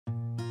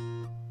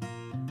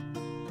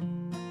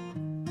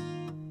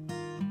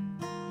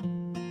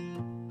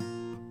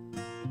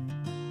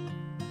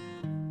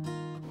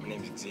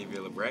Xavier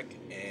Lebrec,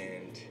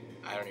 and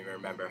I don't even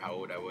remember how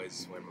old I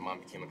was when my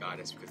mom became a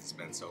goddess because it's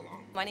been so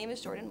long. My name is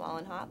Jordan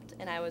Wallenhopt,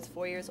 and I was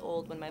 4 years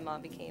old when my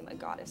mom became a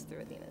goddess through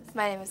Athena's.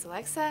 My name is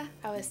Alexa.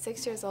 I was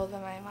 6 years old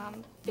when my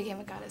mom became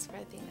a goddess for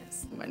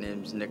Athena's. My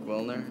name's Nick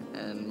Wilner,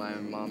 and my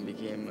mom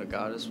became a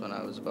goddess when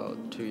I was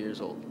about 2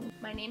 years old.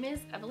 My name is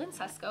Evelyn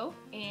Sesko,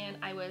 and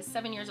I was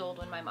 7 years old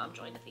when my mom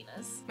joined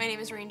Athena's. My name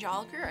is Jennifer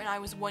Jolicoeur, and I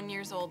was 1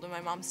 year old when my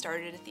mom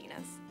started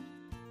Athena's.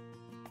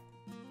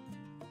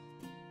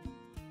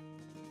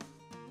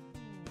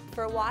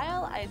 For a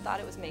while, I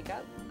thought it was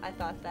makeup. I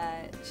thought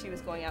that she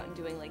was going out and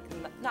doing like,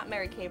 not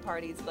Mary Kay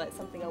parties, but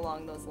something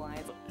along those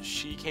lines.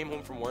 She came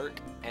home from work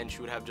and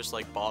she would have just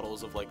like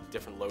bottles of like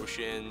different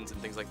lotions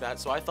and things like that.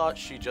 So I thought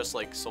she just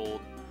like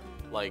sold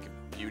like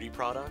beauty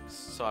products.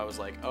 So I was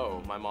like,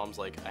 oh, my mom's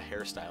like a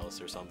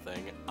hairstylist or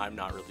something. I'm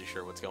not really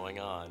sure what's going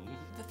on.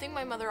 The thing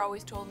my mother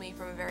always told me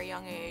from a very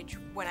young age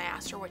when I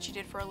asked her what she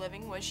did for a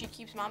living was she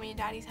keeps mommy and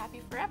daddy's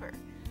happy forever.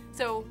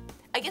 So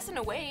I guess in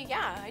a way,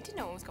 yeah, I did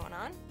know what was going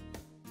on.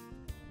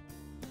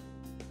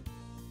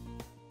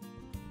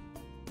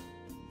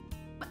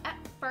 At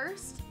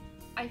first,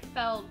 I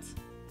felt,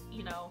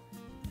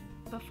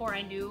 before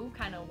I knew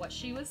kind of what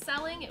she was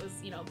selling, it was,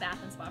 bath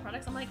and spa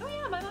products. I'm like, oh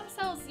yeah, my mom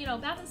sells,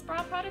 bath and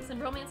spa products and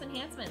romance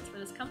enhancements for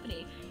this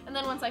company. And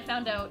then once I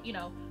found out,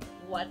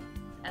 what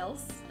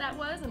else that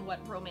was and what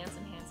romance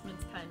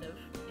enhancements kind of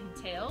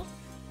entailed,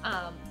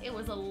 it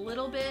was a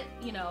little bit,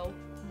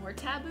 more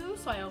taboo,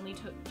 so I only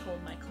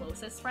told my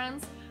closest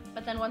friends.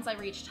 But then once I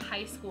reached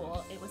high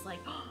school, it was like,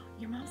 oh,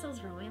 your mom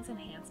sells romance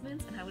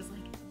enhancements? And I was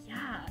like,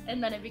 yeah.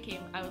 And then I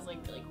was like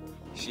really cool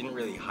for me. She didn't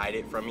really hide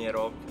it from me at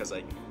all because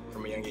like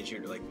from a young age she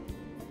would like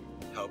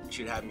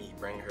she'd have me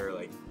bring her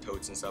like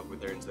totes and stuff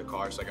with her into the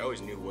car, so like I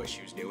always knew what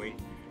she was doing,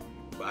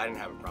 but I didn't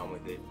have a problem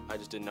with it. I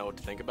just didn't know what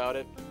to think about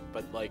it.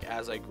 But like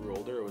as I grew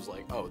older, it was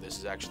like, oh, this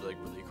is actually like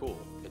really cool.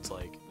 It's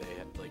like they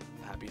had like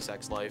happy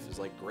sex life is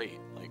like great.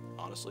 Like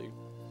honestly,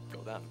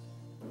 go them.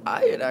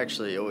 I had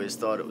actually always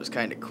thought it was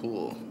kind of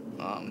cool.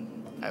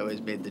 I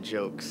always made the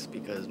jokes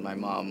because my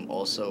mom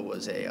also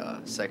was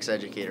a sex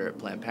educator at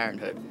Planned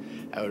Parenthood.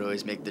 I would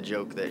always make the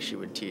joke that she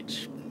would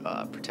teach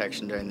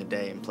protection during the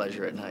day and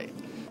pleasure at night.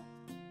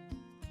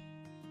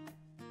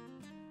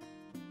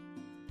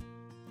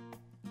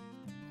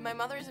 My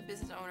mother as a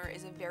business owner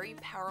is a very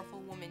powerful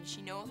woman.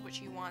 She knows what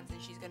she wants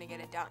and she's going to get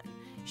it done.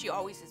 She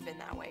always has been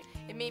that way.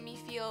 It made me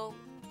feel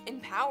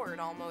empowered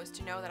almost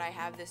to know that I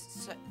have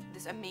this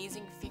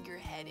amazing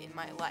figurehead in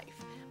my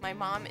life. My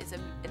mom is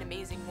an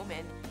amazing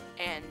woman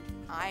and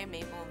I'm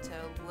able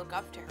to look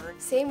up to her.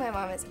 Seeing my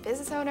mom as a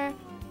business owner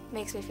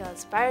makes me feel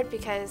inspired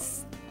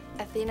because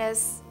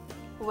Athena's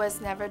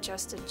was never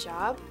just a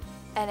job,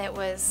 and it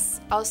was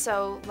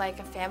also like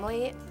a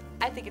family.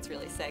 I think it's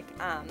really sick.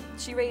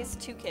 She raised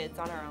 2 kids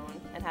on her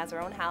own and has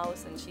her own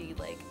house, and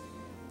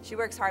she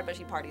works hard, but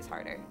she parties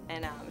harder,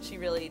 and she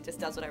really just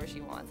does whatever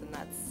she wants, and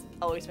that's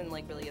always been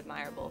like really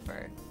admirable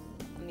for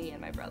me and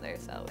my brother.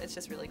 So it's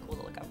just really cool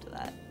to look up to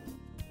that.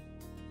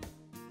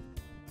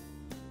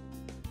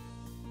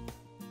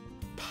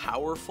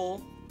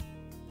 Powerful,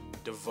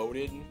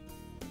 devoted,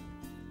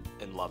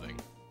 and loving.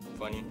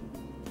 Funny,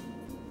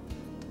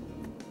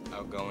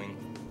 outgoing,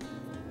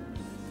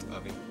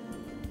 loving.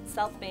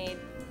 Self-made,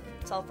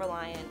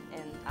 self-reliant,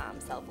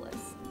 and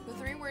selfless. The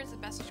 3 words that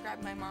best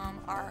describe my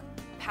mom are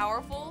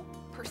powerful,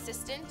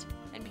 persistent,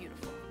 and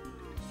beautiful.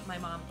 My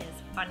mom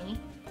is funny,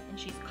 and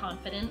she's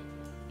confident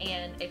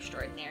and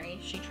extraordinary.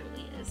 She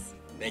truly is.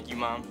 Thank you,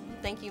 Mom.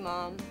 Thank you,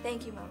 Mom.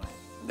 Thank you, Mama.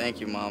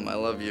 Thank you, Mom. I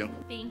love you.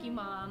 Thank you,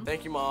 Mom.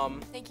 Thank you,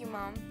 Mom. Thank you,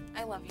 Mom.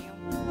 I love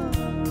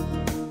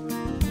you.